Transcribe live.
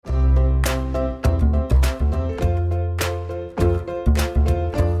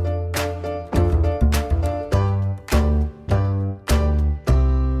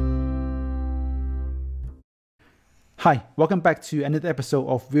Hi, welcome back to another episode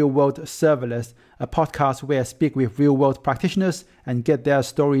of Real World Serverless, a podcast where I speak with real world practitioners and get their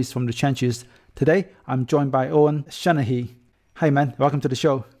stories from the trenches. Today, I'm joined by Owen Shanahy. Hi man, welcome to the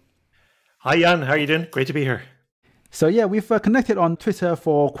show. Hi Jan, how are you doing? Great to be here. So we've connected on Twitter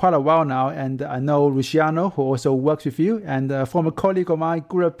for quite a while now, and I know Luciano, who also works with you, and a former colleague of mine,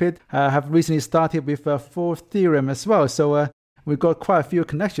 Gurapit, have recently started with Fortheorem as well. So we've got quite a few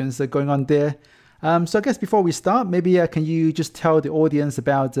connections going on there. So I guess before we start, maybe can you just tell the audience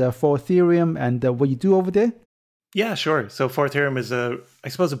about Fortheorem and what you do over there? Yeah, sure. So Fortheorem is a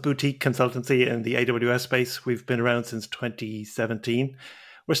boutique consultancy in the AWS space. We've been around since 2017.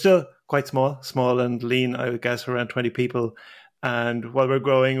 We're still quite small and lean, I would guess, around 20 people. And while we're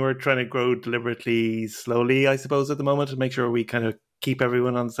growing, we're trying to grow deliberately slowly, I suppose, at the moment, to make sure we kind of keep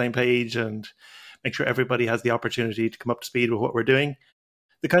everyone on the same page and make sure everybody has the opportunity to come up to speed with what we're doing.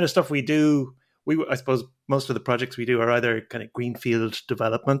 The kind of stuff we do, I suppose most of the projects we do are either kind of greenfield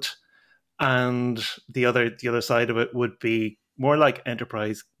development, and the other side of it would be more like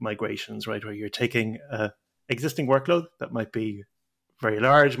enterprise migrations, right? Where you're taking an existing workload that might be very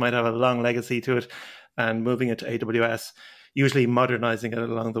large, might have a long legacy to it, and moving it to AWS, usually modernizing it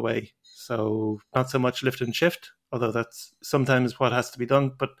along the way. So not so much lift and shift, although that's sometimes what has to be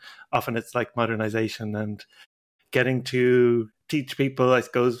done, but often it's like modernization and getting to teach people, I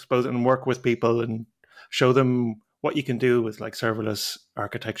suppose, and work with people and show them what you can do with like serverless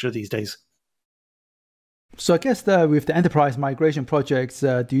architecture these days. So I guess with the enterprise migration projects,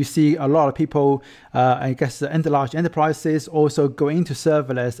 do you see a lot of people, large enterprises also going into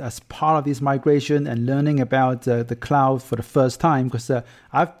serverless as part of this migration and learning about the cloud for the first time? Because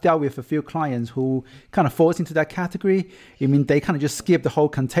I've dealt with a few clients who kind of falls into that category. I mean, they kind of just skip the whole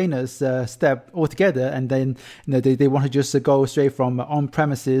containers step altogether, and then they want to just go straight from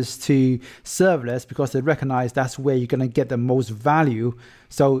on-premises to serverless because they recognize that's where you're going to get the most value.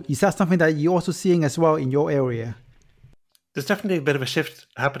 So is that something that you're also seeing as well in your area? There's definitely a bit of a shift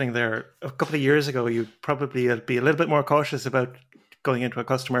happening there. A couple of years ago, you'd probably be a little bit more cautious about going into a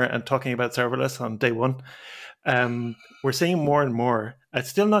customer and talking about serverless on day one. We're seeing more and more. It's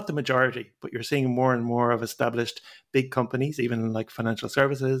still not the majority, but you're seeing more and more of established big companies, even like financial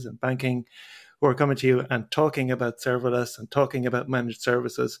services and banking, who are coming to you and talking about serverless and talking about managed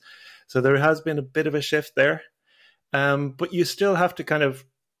services. So there has been a bit of a shift there. But you still have to kind of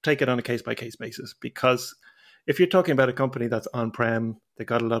take it on a case-by-case basis, because if you're talking about a company that's on-prem, they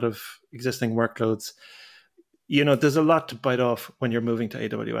got a lot of existing workloads, there's a lot to bite off when you're moving to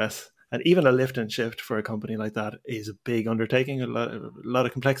AWS. And even a lift and shift for a company like that is a big undertaking, a lot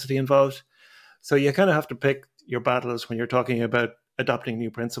of complexity involved. So you kind of have to pick your battles when you're talking about adopting new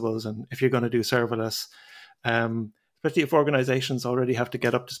principles. And if you're going to do serverless, especially if organizations already have to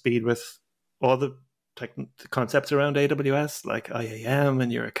get up to speed with all the concepts around AWS, like IAM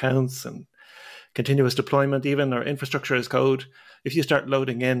and your accounts and continuous deployment, even, or infrastructure as code. If you start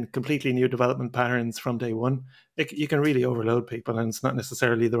loading in completely new development patterns from day one, you can really overload people, and it's not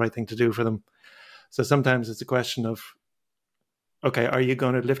necessarily the right thing to do for them. So sometimes it's a question of, okay, are you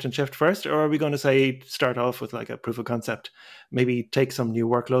going to lift and shift first, or are we going to start off with like a proof of concept, maybe take some new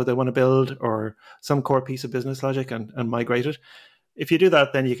workload they want to build or some core piece of business logic and migrate it? If you do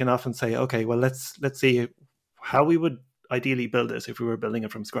that, then you can often say, okay, well, let's see how we would ideally build this if we were building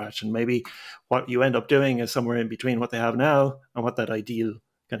it from scratch. And maybe what you end up doing is somewhere in between what they have now and what that ideal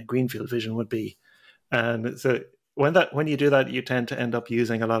kind of greenfield vision would be. And so when you do that, you tend to end up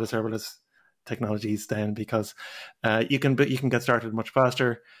using a lot of serverless technologies then, because you can get started much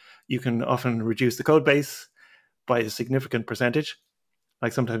faster. You can often reduce the code base by a significant percentage.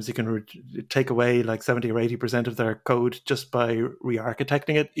 Like sometimes you can take away like 70 or 80% of their code just by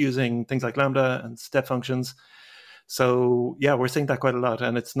re-architecting it using things like Lambda and step functions. So yeah, we're seeing that quite a lot.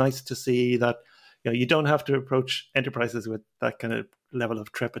 And it's nice to see that you don't have to approach enterprises with that kind of level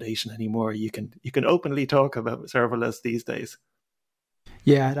of trepidation anymore. You can openly talk about serverless these days.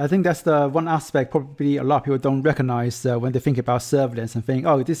 Yeah, I think that's the one aspect probably a lot of people don't recognize when they think about serverless and think,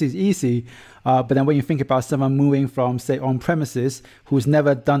 oh, this is easy. But then when you think about someone moving from, say, on-premises, who's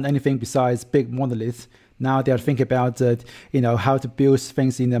never done anything besides big monoliths, now they're thinking about how to build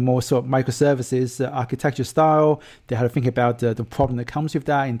things in a more sort of microservices architecture style. They have to think about the problem that comes with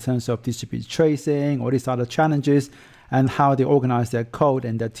that in terms of distributed tracing, all these other challenges, and how they organize their code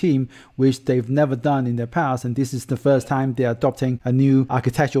and their team, which they've never done in the past. And this is the first time they're adopting a new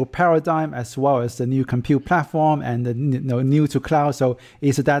architectural paradigm as well as a new compute platform and new to cloud. So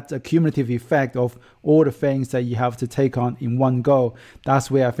it's that cumulative effect of all the things that you have to take on in one go. That's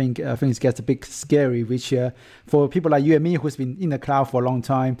where I think things get a bit scary, which for people like you and me who's been in the cloud for a long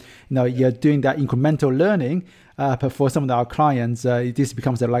time, you're doing that incremental learning. but for some of our clients, this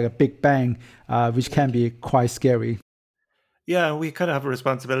becomes like a big bang, which can be quite scary. Yeah, we kind of have a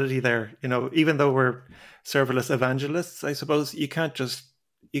responsibility there. Even though we're serverless evangelists, I suppose you can't just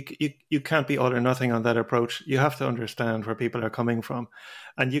you can't be all or nothing on that approach. You have to understand where people are coming from,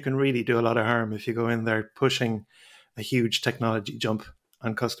 and you can really do a lot of harm if you go in there pushing a huge technology jump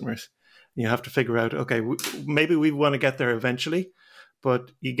on customers. You have to figure out, okay, maybe we want to get there eventually,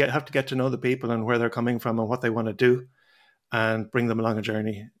 but have to get to know the people and where they're coming from and what they want to do, and bring them along a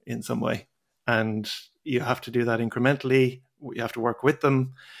journey in some way. And you have to do that incrementally. You have to work with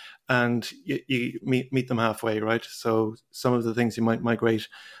them, and you meet them halfway, right? So some of the things you might migrate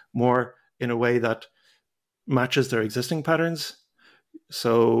more in a way that matches their existing patterns.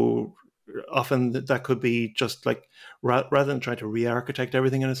 So often that could be just like, rather than trying to re-architect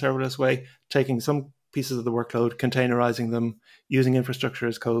everything in a serverless way, taking some pieces of the workload, containerizing them, using infrastructure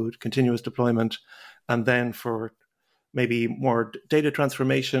as code, continuous deployment, and then for maybe more data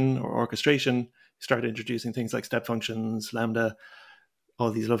transformation or orchestration, start introducing things like step functions, Lambda,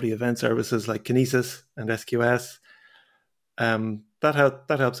 all these lovely event services like Kinesis and SQS.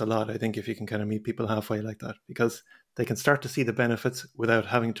 That helps a lot, I think, if you can kind of meet people halfway like that, because they can start to see the benefits without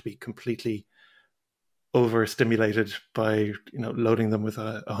having to be completely overstimulated by loading them with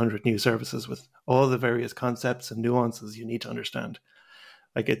 100 new services with all the various concepts and nuances you need to understand.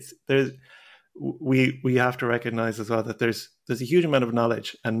 Like we have to recognize as well that there's a huge amount of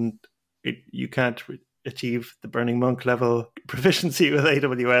knowledge, and you can't achieve the Burning Monk level proficiency with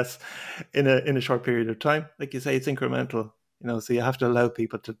AWS in a short period of time. Like you say, it's incremental, so you have to allow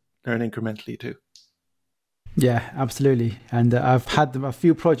people to learn incrementally too. Yeah, absolutely. And I've had a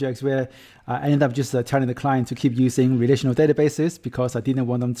few projects where I ended up just telling the client to keep using relational databases because I didn't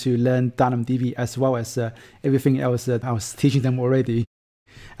want them to learn DynamoDB as well as everything else that I was teaching them already.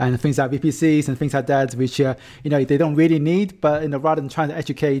 And things like VPCs and things like that, which they don't really need, but rather than trying to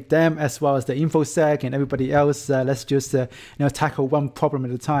educate them as well as the InfoSec and everybody else, let's just tackle one problem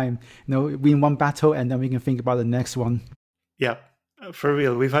at a time. Win one battle, and then we can think about the next one. Yeah, for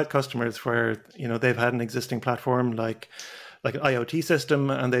real. We've had customers where they've had an existing platform like an IoT system,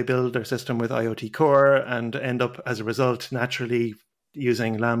 and they build their system with IoT Core and end up as a result naturally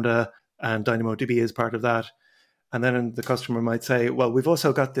using Lambda and DynamoDB as part of that. And then the customer might say, well, we've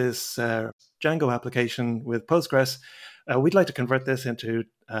also got this Django application with Postgres. We'd like to convert this into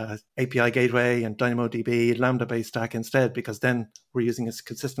API Gateway and DynamoDB Lambda-based stack instead, because then we're using a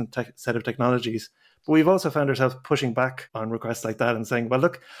consistent set of technologies. But we've also found ourselves pushing back on requests like that and saying, well,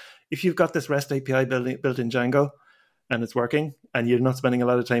 look, if you've got this REST API built in Django and it's working and you're not spending a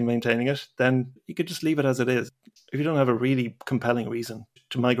lot of time maintaining it, then you could just leave it as it is. If you don't have a really compelling reason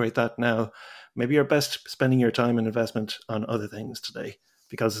to migrate that now, maybe you're best spending your time and investment on other things today.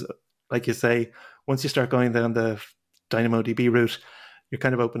 Because like you say, once you start going down the DynamoDB route, you're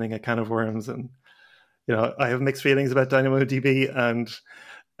kind of opening a can of worms. And, I have mixed feelings about DynamoDB and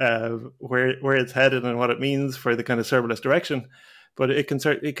where it's headed and what it means for the kind of serverless direction. But it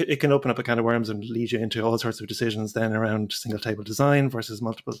can open up a can of worms and lead you into all sorts of decisions then around single table design versus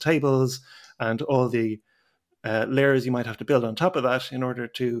multiple tables and all the layers you might have to build on top of that in order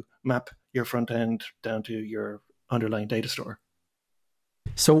to map your front end down to your underlying data store.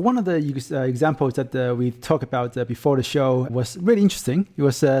 So one of the examples that we talked about before the show was really interesting. It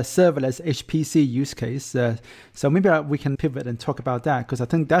was a serverless HPC use case. So maybe we can pivot and talk about that, because I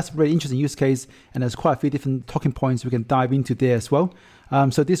think that's a really interesting use case, and there's quite a few different talking points we can dive into there as well.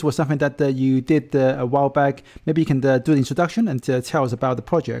 So this was something that you did a while back. Maybe you can do the introduction and tell us about the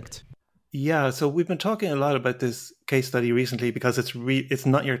project. Yeah, so we've been talking a lot about this case study recently because it's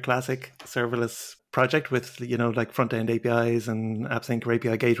not your classic serverless project with like front end APIs and AppSync or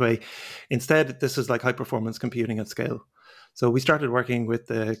API Gateway. Instead, this is like high performance computing at scale. So we started working with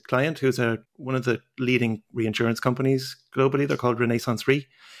the client, who's one of the leading reinsurance companies globally. They're called Renaissance Re,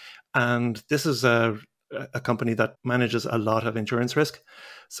 and this is a company that manages a lot of insurance risk.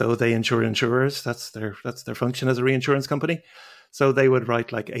 So they insure insurers. That's their function as a reinsurance company. So they would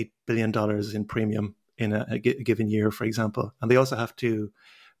write like $8 billion in premium in a given year, for example. And they also have to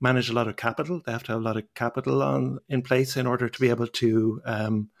manage a lot of capital. They have to have a lot of capital in place in order to be able to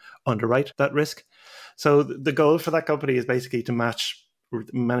underwrite that risk. So the goal for that company is basically to manage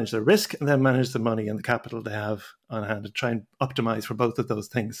the risk and then manage the money and the capital they have on hand and try and optimize for both of those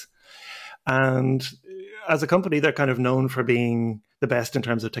things. And as a company, they're kind of known for being the best in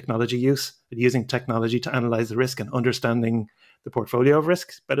terms of technology use, using technology to analyze the risk and understanding the portfolio of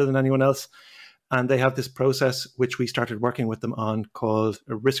risks better than anyone else. And they have this process, which we started working with them on, called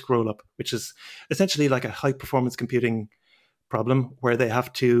a risk roll-up, which is essentially like a high-performance computing problem where they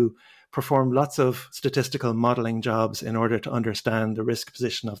have to perform lots of statistical modeling jobs in order to understand the risk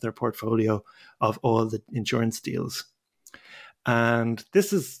position of their portfolio of all the insurance deals. And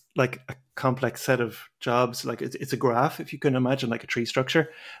this is like a complex set of jobs. Like it's a graph, if you can imagine, like a tree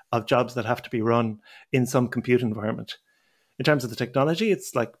structure of jobs that have to be run in some compute environment. In terms of the technology,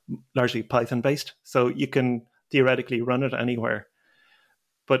 it's like largely Python based, so you can theoretically run it anywhere.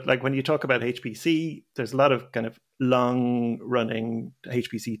 But like when you talk about HPC, there's a lot of kind of long running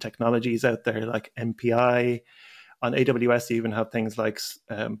HPC technologies out there, like MPI. On AWS, you even have things like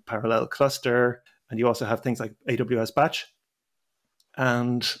Parallel Cluster, and you also have things like AWS Batch.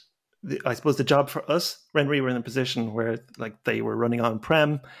 And I suppose the job for us, when we were in a position where like they were running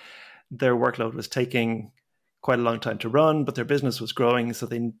on-prem, their workload was taking quite a long time to run, but their business was growing, so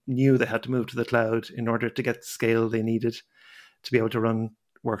they knew they had to move to the cloud in order to get the scale they needed to be able to run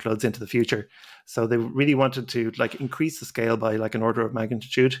workloads into the future. So they really wanted to like increase the scale by like an order of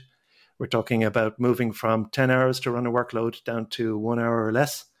magnitude. We're talking about moving from 10 hours to run a workload down to 1 hour or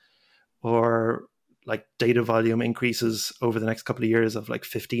less, or like data volume increases over the next couple of years of like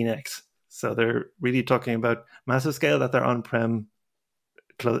 15x. So they're really talking about massive scale that their on-prem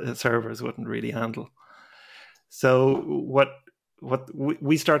servers wouldn't really handle. So what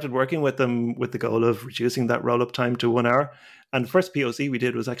we started working with them with the goal of reducing that roll-up time to 1 hour. And the first POC we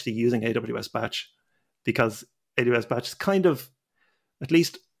did was actually using AWS Batch, because AWS Batch is kind of, at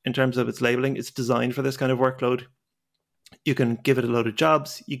least in terms of its labeling, it's designed for this kind of workload. You can give it a load of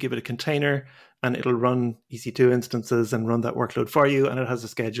jobs, you give it a container, and it'll run EC2 instances and run that workload for you. And it has a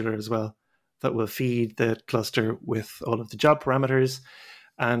scheduler as well that will feed the cluster with all of the job parameters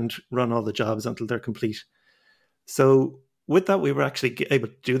and run all the jobs until they're complete. So with that, we were actually able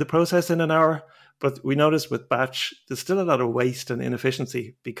to do the process in an hour. But we noticed with Batch, there's still a lot of waste and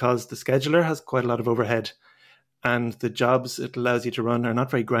inefficiency because the scheduler has quite a lot of overhead, and the jobs it allows you to run are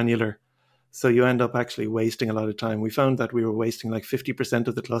not very granular. So you end up actually wasting a lot of time. We found that we were wasting like 50%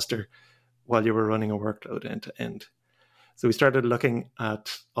 of the cluster while you were running a workload end to end. So we started looking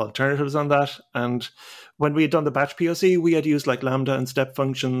at alternatives on that. And when we had done the Batch POC, we had used like Lambda and step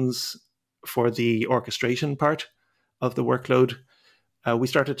functions for the orchestration part of the workload. We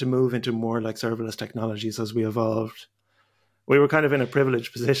started to move into more like serverless technologies as we evolved. We were kind of in a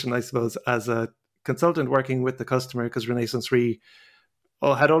privileged position, I suppose, as a consultant working with the customer, because Renaissance Re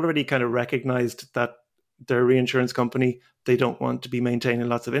had already kind of recognized that their reinsurance company, they don't want to be maintaining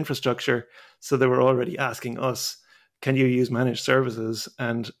lots of infrastructure. So they were already asking us, can you use managed services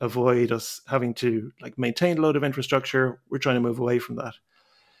and avoid us having to like maintain a load of infrastructure? We're trying to move away from that.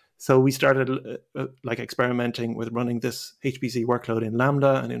 So we started like experimenting with running this HPC workload in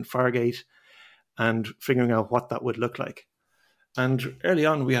Lambda and in Fargate and figuring out what that would look like. And early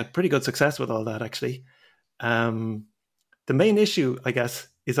on, we had pretty good success with all that, actually. The main issue, I guess,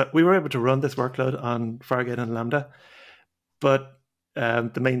 is that we were able to run this workload on Fargate and Lambda, but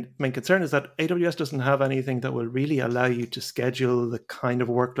the main concern is that AWS doesn't have anything that will really allow you to schedule the kind of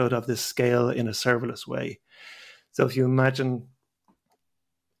workload of this scale in a serverless way. So if you imagine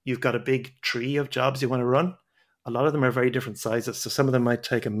you've got a big tree of jobs you want to run, a lot of them are very different sizes. So some of them might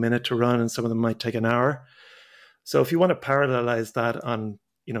take a minute to run and some of them might take an hour. So if you want to parallelize that on,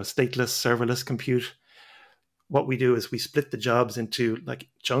 stateless serverless compute, what we do is we split the jobs into like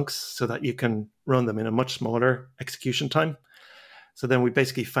chunks so that you can run them in a much smaller execution time. So then we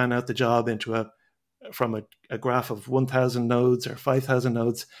basically fan out the job into from a graph of 1,000 nodes or 5,000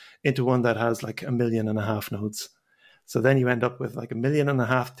 nodes into one that has like 1.5 million nodes. So then you end up with like 1.5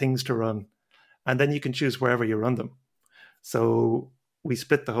 million things to run, and then you can choose wherever you run them. So we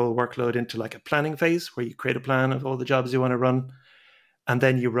split the whole workload into like a planning phase where you create a plan of all the jobs you want to run, and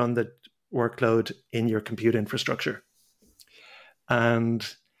then you run the workload in your compute infrastructure. And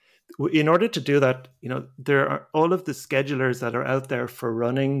in order to do that, there are all of the schedulers that are out there for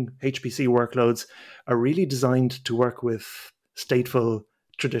running HPC workloads are really designed to work with stateful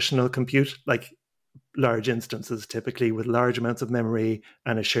traditional compute, like large instances, typically with large amounts of memory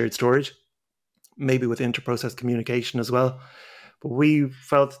and a shared storage, maybe with inter-process communication as well. But we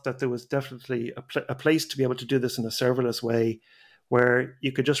felt that there was definitely a place to be able to do this in a serverless way where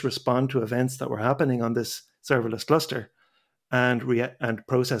you could just respond to events that were happening on this serverless cluster and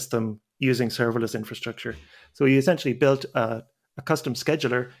process them using serverless infrastructure. So we essentially built a custom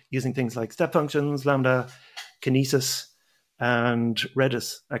scheduler using things like step functions, Lambda, Kinesis, and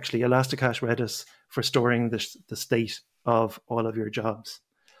Redis, actually Elasticache Redis, for storing the state of all of your jobs.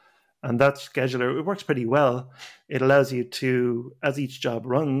 And that scheduler, it works pretty well. It allows you to, as each job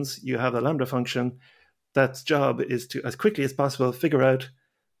runs, you have a Lambda function. That's job is to, as quickly as possible, figure out,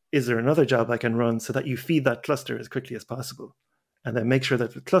 is there another job I can run, so that you feed that cluster as quickly as possible. and then make sure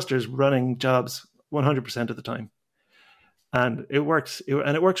that the cluster is running jobs 100% of the time. And it works,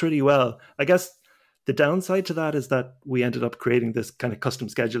 and it works really well. I guess the downside to that is that we ended up creating this kind of custom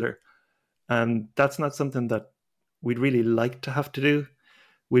scheduler. And that's not something that we'd really like to have to do.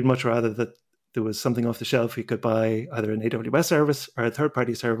 We'd much rather that there was something off the shelf we could buy, either an AWS service or a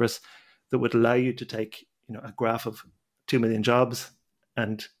third-party service that would allow you to take, a graph of 2 million jobs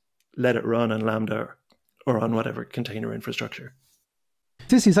and let it run on Lambda or on whatever container infrastructure.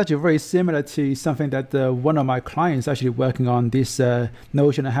 This is actually very similar to something that one of my clients actually working on, this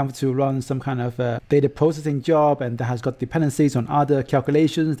notion of having to run some kind of data processing job, and that has got dependencies on other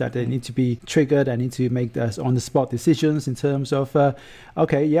calculations that they need to be triggered and need to make on-the-spot decisions in terms of,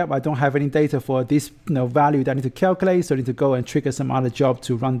 I don't have any data for this value that I need to calculate, so I need to go and trigger some other job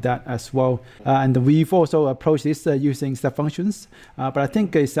to run that as well. And we've also approached this using step functions, but I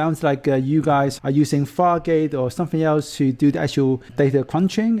think it sounds like you guys are using Fargate or something else to do the actual data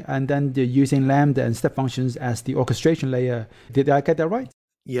crunching, and then they're using Lambda and step functions as the orchestration layer. Did I get that right?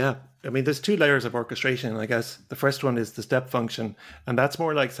 Yeah. I mean, there's two layers of orchestration, I guess. The first one is the step function, and that's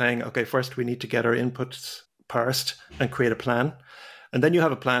more like saying, okay, first we need to get our inputs parsed and create a plan. And then you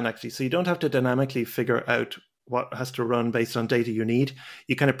have a plan, actually. So you don't have to dynamically figure out what has to run based on data you need.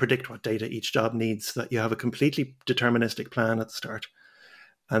 You kind of predict what data each job needs, so that you have a completely deterministic plan at the start.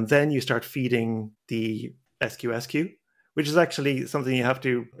 And then you start feeding the SQSQ, which is actually something you have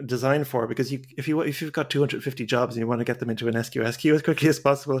to design for, because if you've got 250 jobs and you want to get them into an SQSQ as quickly as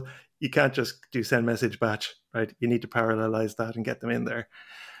possible, you can't just do send message batch, right? You need to parallelize that and get them in there.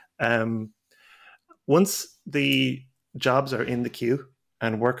 Once the jobs are in the queue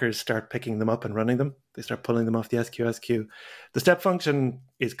and workers start picking them up and running them, they start pulling them off the SQSQ. The step function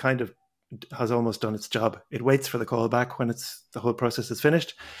has almost done its job. It waits for the callback when the whole process is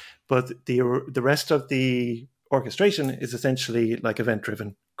finished, but the rest of the orchestration is essentially like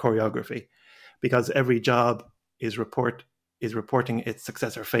event-driven choreography, because every job is reporting its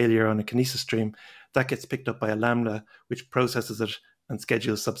success or failure on a Kinesis stream that gets picked up by a Lambda, which processes it and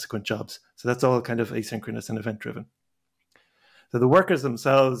schedules subsequent jobs. So that's all kind of asynchronous and event-driven. So the workers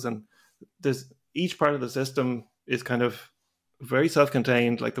themselves, and each part of the system is kind of very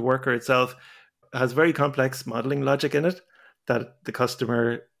self-contained. Like the worker itself has very complex modeling logic in it that the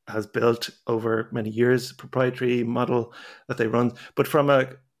customer has built over many years, proprietary model that they run. But from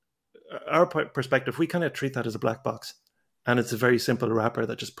our perspective, we kind of treat that as a black box. And it's a very simple wrapper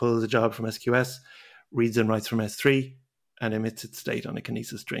that just pulls a job from SQS, reads and writes from S3, and emits its state on a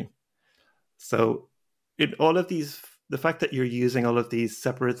Kinesis stream. So the fact that you're using all of these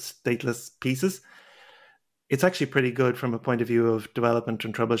separate stateless pieces, it's actually pretty good from a point of view of development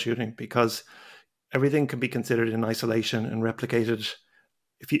and troubleshooting, because everything can be considered in isolation and replicated.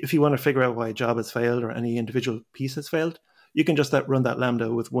 If you want to figure out why a job has failed or any individual piece has failed, you can just run that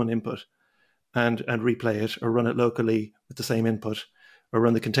Lambda with one input and replay it, or run it locally with the same input, or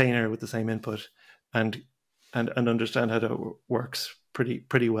run the container with the same input and understand how it works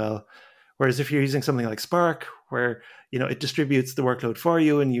pretty well. Whereas if you're using something like Spark, where it distributes the workload for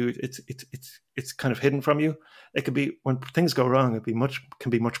you and it's kind of hidden from you, it could be, when things go wrong, can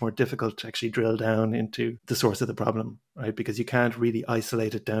be much more difficult to actually drill down into the source of the problem, right? Because you can't really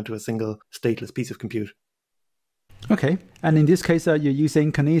isolate it down to a single stateless piece of compute. Okay, and in this case, you're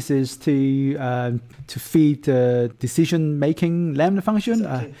using Kinesis to feed the decision-making Lambda function.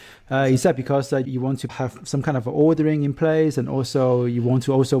 Exactly. Is that because you want to have some kind of ordering in place, and also you want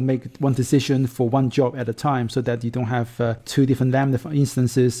to also make one decision for one job at a time, so that you don't have two different Lambda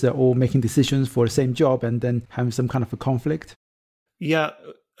instances all making decisions for the same job and then having some kind of a conflict? Yeah.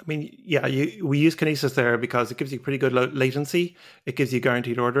 I mean, we use Kinesis there because it gives you pretty good latency. It gives you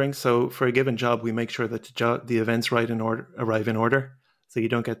guaranteed ordering. So for a given job, we make sure that the events arrive in order. So you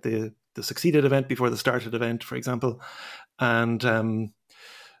don't get the succeeded event before the started event, for example. And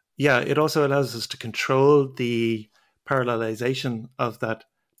it also allows us to control the parallelization of that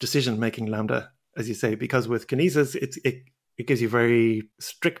decision-making Lambda, as you say, because with Kinesis, it gives you very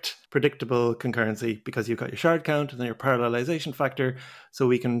strict, predictable concurrency, because you've got your shard count and then your parallelization factor. So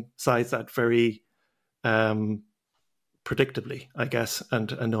we can size that very predictably, I guess,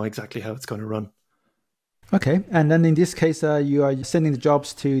 and know exactly how it's going to run. Okay, and then in this case, you are sending the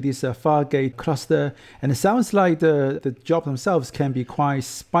jobs to this Fargate cluster, and it sounds like the jobs themselves can be quite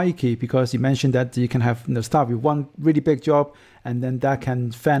spiky, because you mentioned that you can have start with one really big job, and then that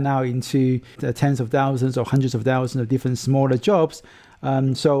can fan out into the tens of thousands or hundreds of thousands of different smaller jobs.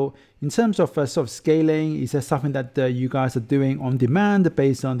 So in terms of sort of scaling, is there something that you guys are doing on demand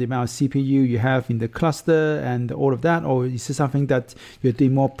based on the amount of CPU you have in the cluster and all of that? Or is it something that you're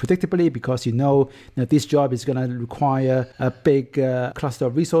doing more predictably because you know that this job is going to require a big cluster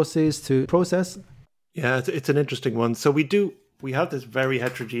of resources to process? Yeah, it's an interesting one. So we have this very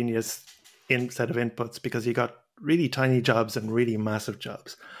heterogeneous set of inputs because you got really tiny jobs and really massive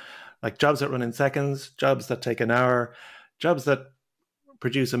jobs. Like jobs that run in seconds, jobs that take an hour, jobs that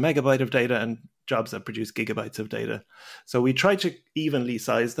produce a megabyte of data, and jobs that produce gigabytes of data. So we try to evenly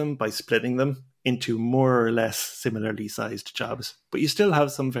size them by splitting them into more or less similarly sized jobs, but you still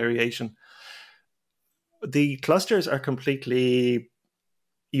have some variation. The clusters are completely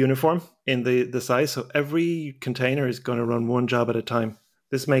uniform in the size, so every container is going to run one job at a time.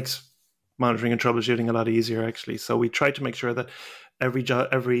 This makes monitoring and troubleshooting a lot easier, actually. So we try to make sure that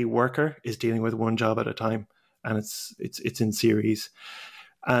every worker is dealing with one job at a time, and it's in series.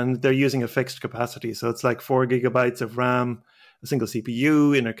 And they're using a fixed capacity. So it's like 4 gigabytes of RAM, a single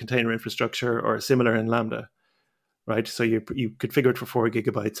CPU in a container infrastructure, or similar in Lambda, right? So you configure it for 4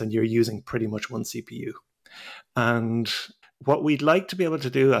 gigabytes and you're using pretty much one CPU. And what we'd like to be able to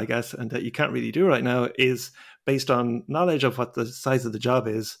do, I guess, and that you can't really do right now, is based on knowledge of what the size of the job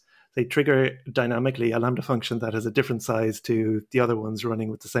is, they trigger dynamically a Lambda function that has a different size to the other ones running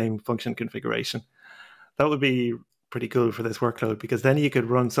with the same function configuration. That would be pretty cool for this workload, because then you could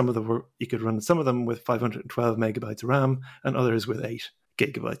run some of them with 512 megabytes of RAM and others with 8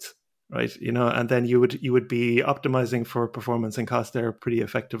 gigabytes, right? And then you would be optimizing for performance and cost there pretty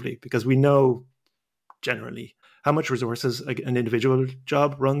effectively, because we know generally how much resources an individual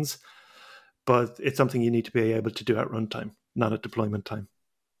job runs, but it's something you need to be able to do at runtime, not at deployment time.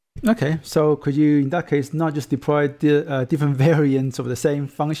 Okay, so could you, in that case, not just deploy the different variants of the same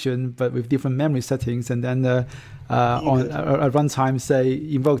function, but with different memory settings, and then on a runtime, say,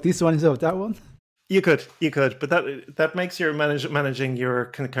 invoke this one instead of that one? You could, but that makes your managing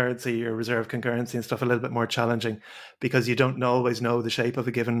your concurrency, your reserve concurrency and stuff a little bit more challenging, because you don't always know the shape of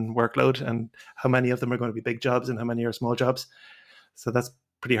a given workload and how many of them are going to be big jobs and how many are small jobs. So that's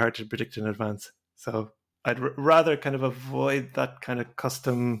pretty hard to predict in advance. So I'd rather kind of avoid that kind of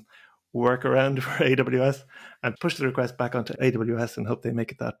custom workaround for AWS and push the request back onto AWS and hope they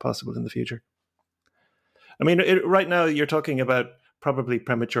make it that possible in the future. I mean, right now you're talking about probably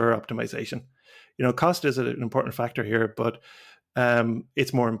premature optimization. Cost is an important factor here, but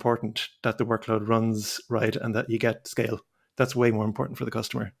it's more important that the workload runs right and that you get scale. That's way more important for the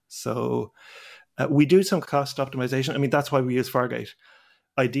customer. So we do some cost optimization. I mean, that's why we use Fargate.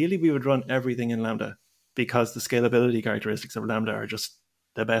 Ideally, we would run everything in Lambda, because the scalability characteristics of Lambda are just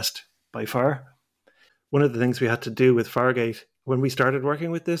the best by far. One of the things we had to do with Fargate when we started working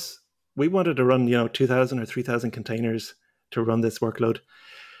with this, we wanted to run 2,000 or 3,000 containers to run this workload.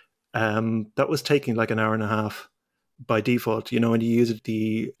 That was taking like an hour and a half by default, when you use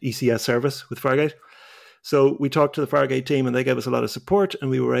the ECS service with Fargate. So we talked to the Fargate team and they gave us a lot of support, and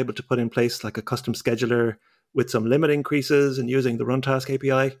we were able to put in place like a custom scheduler with some limit increases and using the run task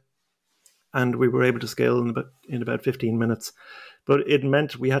API. And we were able to scale in about 15 minutes. But it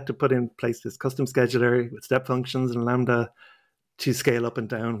meant we had to put in place this custom scheduler with step functions and Lambda to scale up and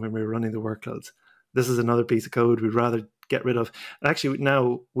down when we were running the workloads. This is another piece of code we'd rather get rid of. And actually,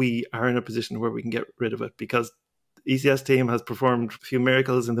 now we are in a position where we can get rid of it, because the ECS team has performed a few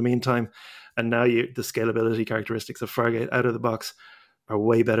miracles in the meantime. And now the scalability characteristics of Fargate out of the box are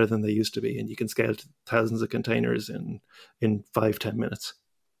way better than they used to be. And you can scale to thousands of containers in 5-10 minutes.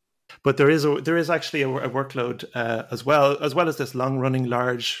 But there is actually a workload as well as this long-running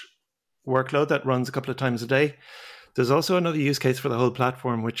large workload that runs a couple of times a day. There's also another use case for the whole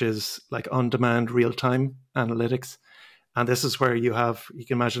platform, which is like on-demand real-time analytics. And this is where you can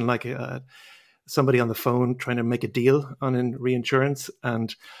imagine like somebody on the phone trying to make a deal on reinsurance,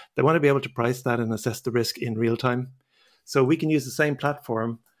 and they want to be able to price that and assess the risk in real time. So we can use the same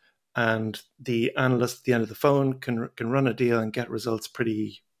platform, and the analyst at the end of the phone can run a deal and get results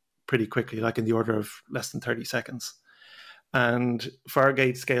pretty quickly, like in the order of less than 30 seconds. And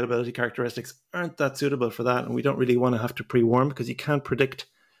Fargate scalability characteristics aren't that suitable for that. And we don't really want to have to pre-warm, because you can't predict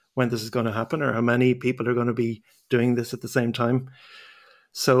when this is going to happen or how many people are going to be doing this at the same time.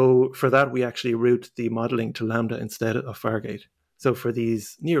 So for that, we actually route the modeling to Lambda instead of Fargate. So for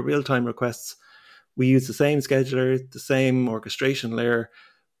these near real-time requests, we use the same scheduler, the same orchestration layer,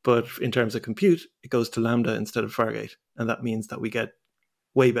 but in terms of compute, it goes to Lambda instead of Fargate. And that means that we get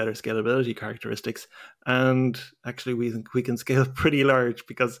way better scalability characteristics. And actually, we can scale pretty large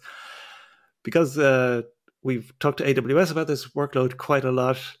because we've talked to AWS about this workload quite a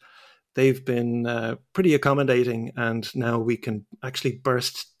lot. they've been pretty accommodating, and now we can actually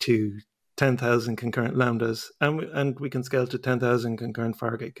burst to 10,000 concurrent Lambdas, and we can scale to 10,000 concurrent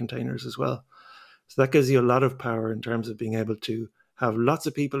Fargate containers as well. So that gives you a lot of power in terms of being able to have lots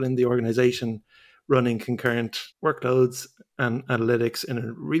of people in the organization running concurrent workloads and analytics in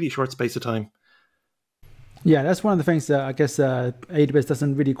a really short space of time. Yeah, that's one of the things that I guess AWS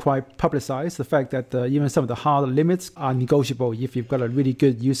doesn't really quite publicize, the fact that even some of the hard limits are negotiable if you've got a really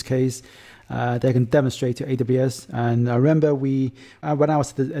good use case they can demonstrate to AWS. And I remember when I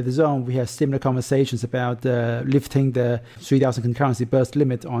was at the Zone, we had similar conversations about lifting the 3,000 concurrency burst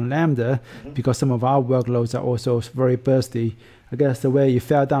limit on Lambda, because some of our workloads are also very bursty. I guess the way it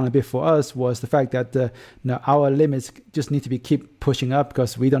fell down a bit for us was the fact that our limits just need to be keep pushing up,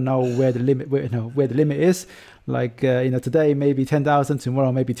 because we don't know where the limit is. Like today maybe 10,000,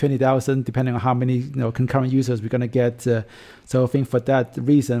 tomorrow maybe 20,000, depending on how many concurrent users we're going to get. So I think for that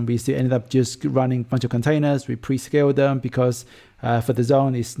reason, we still ended up just running a bunch of containers. We pre-scale them because for the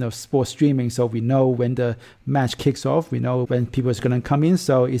Zone is sports streaming, so we know when the match kicks off. We know when people is going to come in,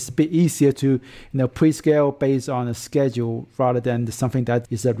 so it's a bit easier to pre-scale based on a schedule rather than something that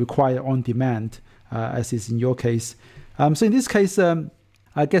is required on demand, as is in your case. So in this case,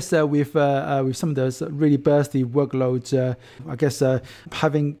 I guess with some of those really bursty workloads, I guess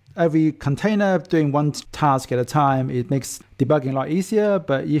having every container doing one task at a time, it makes debugging a lot easier.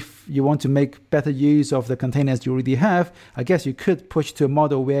 But if you want to make better use of the containers you already have, I guess you could push to a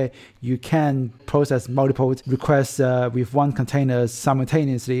model where you can process multiple requests with one container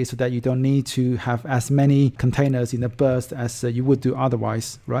simultaneously, so that you don't need to have as many containers in a burst as you would do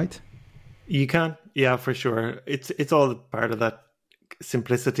otherwise, right? You can, yeah, for sure. It's all part of that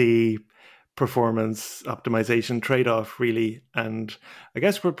simplicity, performance, optimization trade-off, really. And I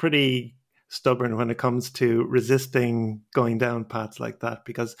guess we're pretty stubborn when it comes to resisting going down paths like that,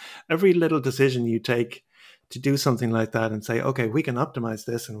 because every little decision you take to do something like that and say, okay, we can optimize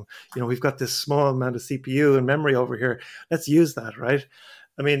this, and we've got this small amount of CPU and memory over here, let's use that, right?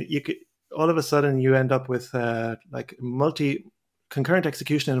 I mean, you could all of a sudden you end up with like multi-concurrent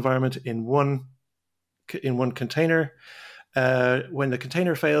execution environment in one container. When the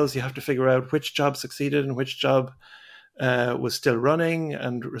container fails, you have to figure out which job succeeded and which job was still running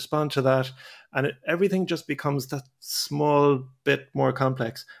and respond to that. And everything just becomes that small bit more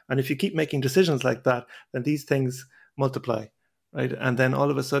complex. And if you keep making decisions like that, then these things multiply, right? And then all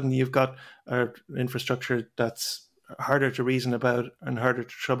of a sudden you've got an infrastructure that's harder to reason about and harder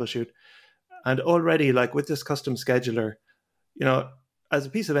to troubleshoot. And already, like with this custom scheduler, as a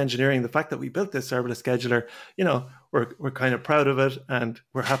piece of engineering, the fact that we built this serverless scheduler, we're kind of proud of it and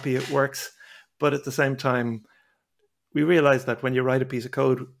we're happy it works. But at the same time, we realize that when you write a piece of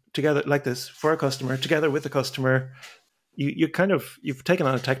code together like this for a customer, together with the customer, you've taken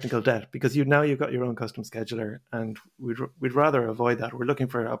on a technical debt, because you've got your own custom scheduler, and we'd rather avoid that. We're looking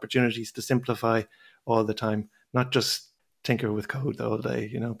for opportunities to simplify all the time, not just tinker with code the whole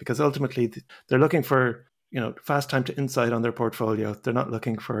day, because ultimately they're looking for fast time to insight on their portfolio. They're not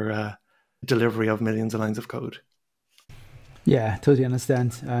looking for delivery of millions of lines of code. Yeah, totally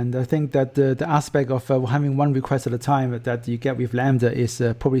understand. And I think that the aspect of having one request at a time that you get with Lambda is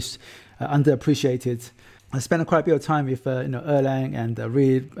probably underappreciated. I spent quite a bit of time with Erlang, and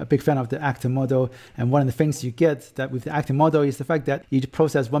really a big fan of the actor model. And one of the things you get that with the actor model is the fact that you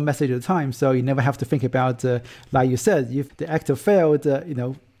process one message at a time, so you never have to think about, like you said, if the actor failed,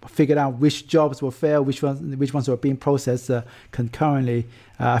 figured out which jobs will fail, which ones were being processed concurrently.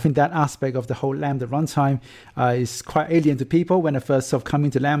 I think that aspect of the whole Lambda runtime is quite alien to people when they first sort of come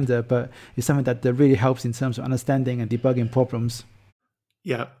into Lambda, but it's something that really helps in terms of understanding and debugging problems.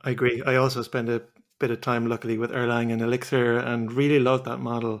 Yeah, I agree. I also spend a bit of time, luckily, with Erlang and Elixir, and really love that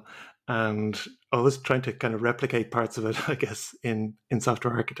model, and always trying to kind of replicate parts of it, I guess, in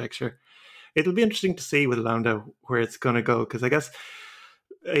software architecture. It'll be interesting to see with Lambda where it's going to go, because I guess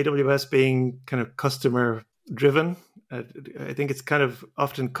AWS being kind of customer driven, I think it's kind of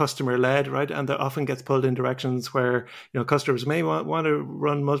often customer led, right? And that often gets pulled in directions where customers may want to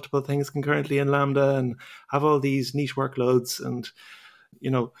run multiple things concurrently in Lambda and have all these niche workloads, and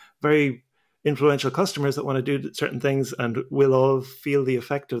very influential customers that want to do certain things, and we'll all feel the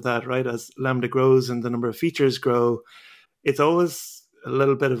effect of that, right? As Lambda grows and the number of features grow, it's always a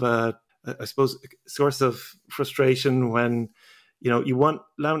little bit of a, I suppose, source of frustration when you want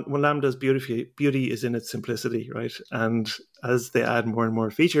when Lambda's beauty is in its simplicity, right? And as they add more and more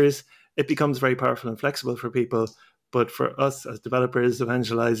features, it becomes very powerful and flexible for people. But for us as developers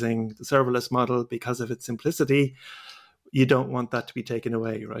evangelizing the serverless model, because of its simplicity, you don't want that to be taken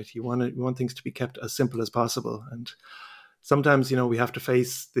away, right? You want things to be kept as simple as possible. And sometimes, we have to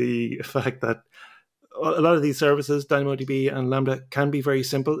face the fact that a lot of these services, DynamoDB and Lambda, can be very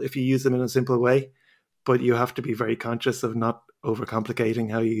simple if you use them in a simple way, but you have to be very conscious of not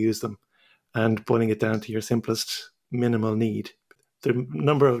overcomplicating how you use them and boiling it down to your simplest minimal need. The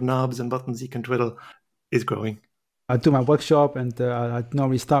number of knobs and buttons you can twiddle is growing. I do my workshop, and I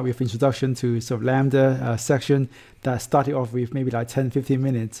normally start with introduction to sort of Lambda section that started off with maybe like 10, 15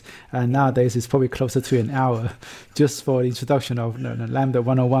 minutes. And nowadays it's probably closer to an hour just for the introduction of Lambda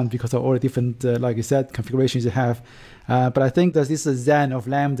 101 because of all the different, like you said, configurations you have. But I think there's this zen of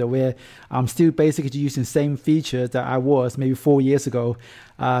Lambda where I'm still basically using the same feature that I was maybe 4 years ago,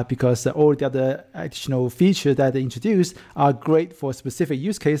 because all the other additional features that they introduced are great for specific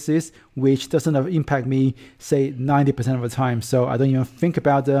use cases, which doesn't impact me, say, 90% of the time. So I don't even think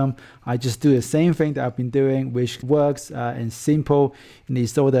about them. I just do the same thing that I've been doing, which works and simple.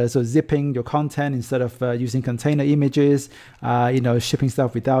 It's all the sort of zipping your content instead of using container images, shipping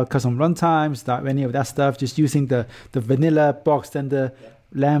stuff without custom runtimes, without any of that stuff, just using the vanilla box standard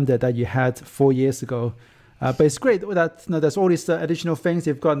Lambda that you had 4 years ago. But it's great that there's all these additional things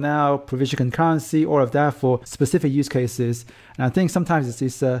you've got now, provision concurrency, all of that for specific use cases. And I think sometimes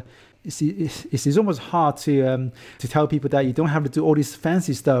it's almost hard to tell people that you don't have to do all this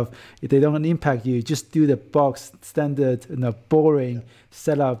fancy stuff if they don't impact you. Just do the box standard, boring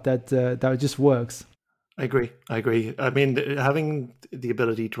setup that just works. I agree. I mean, having the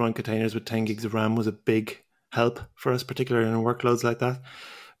ability to run containers with 10 gigs of RAM was a big help for us, particularly in workloads like that.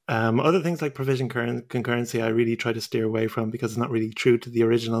 Other things like provision concurrency, I really try to steer away from because it's not really true to the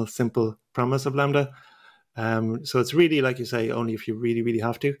original simple promise of Lambda. So it's really, like you say, only if you really, really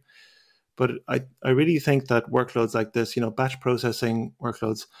have to. But I really think that workloads like this, batch processing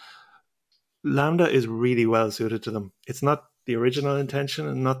workloads, Lambda is really well suited to them. It's not the original intention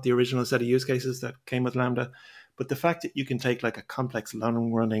and not the original set of use cases that came with Lambda, but the fact that you can take like a complex,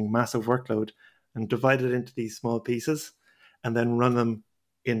 long-running, massive workload and divide it into these small pieces and then run them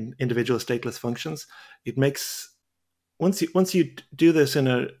in individual stateless functions, it makes, once you do this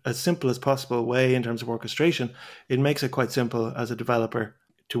in as simple as possible way in terms of orchestration, it makes it quite simple as a developer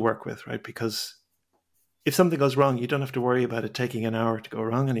to work with, right? Because if something goes wrong, you don't have to worry about it taking an hour to go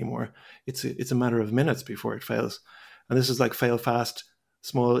wrong anymore. It's a matter of minutes before it fails. And this is like fail fast,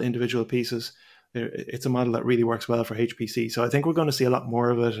 small individual pieces. It's a model that really works well for HPC. So I think we're going to see a lot more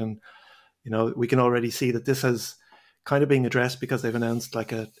of it. And, we can already see that this has kind of being addressed because they've announced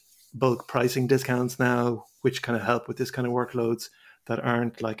like a bulk pricing discounts now, which kind of help with this kind of workloads that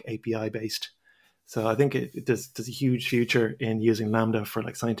aren't like API based. So I think there's a huge future in using Lambda for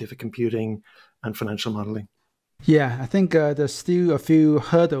like scientific computing and financial modeling. Yeah, I think there's still a few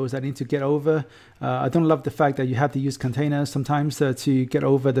hurdles I need to get over. I don't love the fact that you have to use containers sometimes to get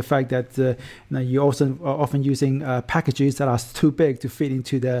over the fact that you also are often using packages that are too big to fit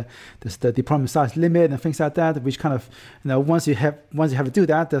into the deployment size limit and things like that, which kind of, once you have to do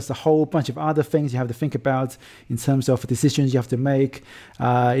that, there's a whole bunch of other things you have to think about in terms of decisions you have to make.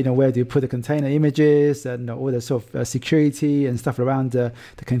 Where do you put the container images and all the sort of security and stuff around the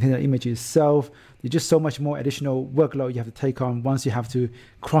container image itself. There's just so much more additional workload you have to take on once you have to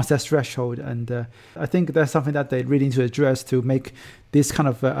cross that threshold. And I think that's something that they really need to address to make this kind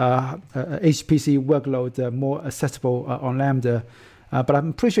of HPC workload more accessible on Lambda. But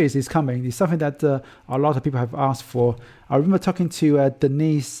I'm pretty sure it's coming. It's something that a lot of people have asked for. I remember talking to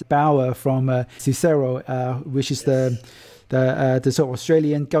Denise Bauer from Cicero, which is the sort of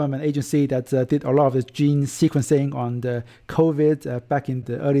Australian government agency that did a lot of the gene sequencing on the COVID back in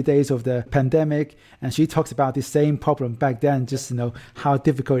the early days of the pandemic. And she talks about the same problem back then, just how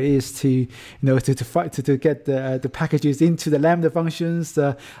difficult it is to get the packages into the Lambda functions,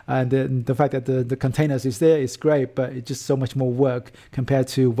 and the fact that the containers is there is great, but it's just so much more work compared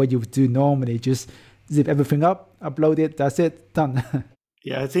to what you would do normally. Just zip everything up, upload it, that's it, done.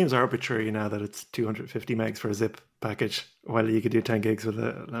 Yeah, it seems arbitrary now that it's 250 megs for a zip package, while you could do 10 gigs with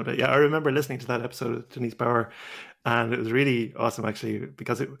a Lambda. Yeah, I remember listening to that episode of Denise Bauer, and it was really awesome, actually,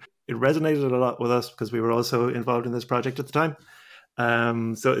 because it resonated a lot with us because we were also involved in this project at the time.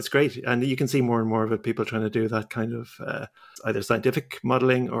 So it's great. And you can see more and more of it, people trying to do that kind of either scientific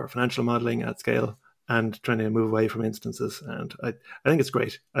modeling or financial modeling at scale and trying to move away from instances. And I think it's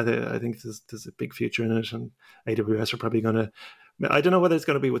great. I think there's a big future in it, and AWS are probably going to, I don't know whether it's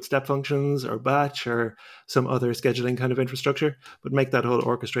going to be with step functions or batch or some other scheduling kind of infrastructure, but make that whole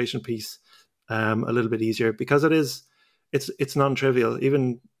orchestration piece a little bit easier, because it's non-trivial.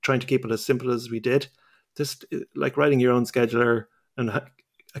 Even trying to keep it as simple as we did, just like writing your own scheduler and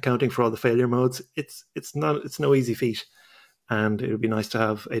accounting for all the failure modes, it's no easy feat. And it would be nice to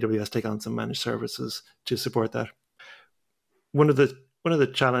have AWS take on some managed services to support that. one of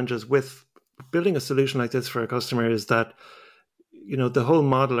the challenges with building a solution like this for a customer is that, the whole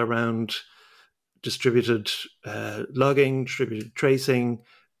model around distributed logging, distributed tracing,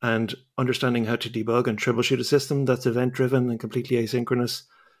 and understanding how to debug and troubleshoot a system that's event-driven and completely asynchronous,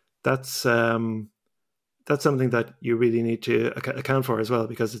 that's something that you really need to account for as well,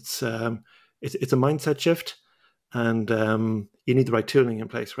 because it's a mindset shift, and you need the right tooling in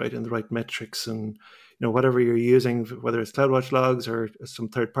place, right, and the right metrics, and whatever you're using, whether it's CloudWatch logs or some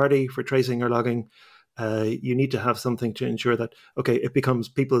third party for tracing or logging, you need to have something to ensure that, okay, it becomes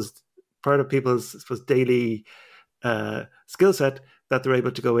part of people's, I suppose, daily skill set, that they're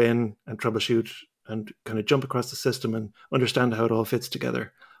able to go in and troubleshoot and kind of jump across the system and understand how it all fits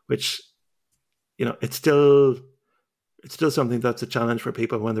together, which, it's still something that's a challenge for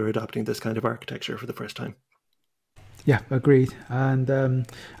people when they're adopting this kind of architecture for the first time. Yeah, agreed. And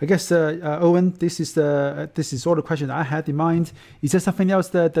I guess, Owen, this is all the questions I had in mind. Is there something else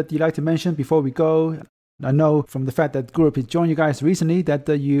that you'd like to mention before we go? I know from the fact that Gurup joined you guys recently that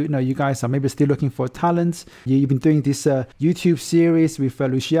you guys are maybe still looking for talent. You've been doing this YouTube series with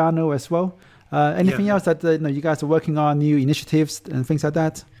Luciano as well. Anything else that you guys are working on, new initiatives and things like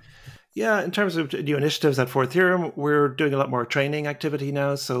that? Yeah, in terms of new initiatives at For Theorem, we're doing a lot more training activity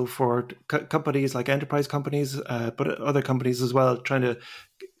now. So for companies like enterprise companies, but other companies as well, trying to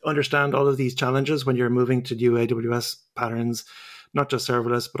understand all of these challenges when you're moving to new AWS patterns, not just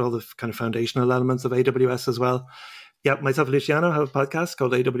serverless, but all the kind of foundational elements of AWS as well. Yeah, myself and Luciano have a podcast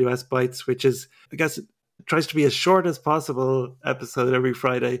called AWS Bytes, which is, I guess, tries to be as short as possible episode every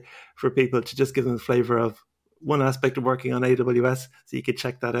Friday for people to just give them a flavor of one aspect of working on AWS. So you can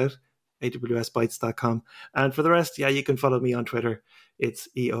check that out, awsbytes.com. And for the rest, you can follow me on Twitter. It's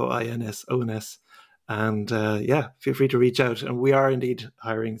EOINSONS. And feel free to reach out. And we are indeed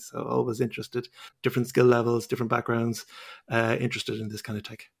hiring, so always interested. Different skill levels, different backgrounds, interested in this kind of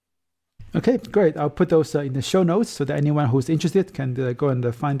tech. Okay, great. I'll put those in the show notes so that anyone who's interested can go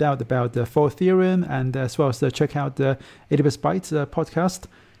and find out about the For Theorem, and as well as check out the AWS Bytes podcast.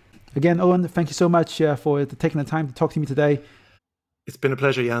 Again, Owen, thank you so much for taking the time to talk to me today. It's been a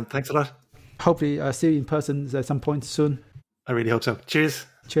pleasure, Jan. Thanks a lot. Hopefully see you in person at some point soon. I really hope so. Cheers.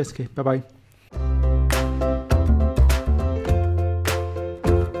 Cheers. Okay. Bye-bye.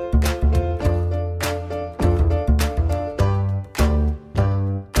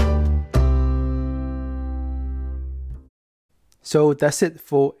 So that's it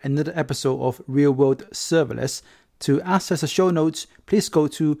for another episode of Real World Serverless. To access the show notes, please go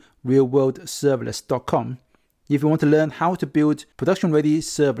to realworldserverless.com. If you want to learn how to build production-ready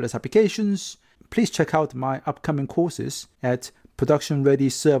serverless applications, please check out my upcoming courses at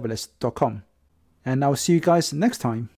productionreadyserverless.com. And I'll see you guys next time.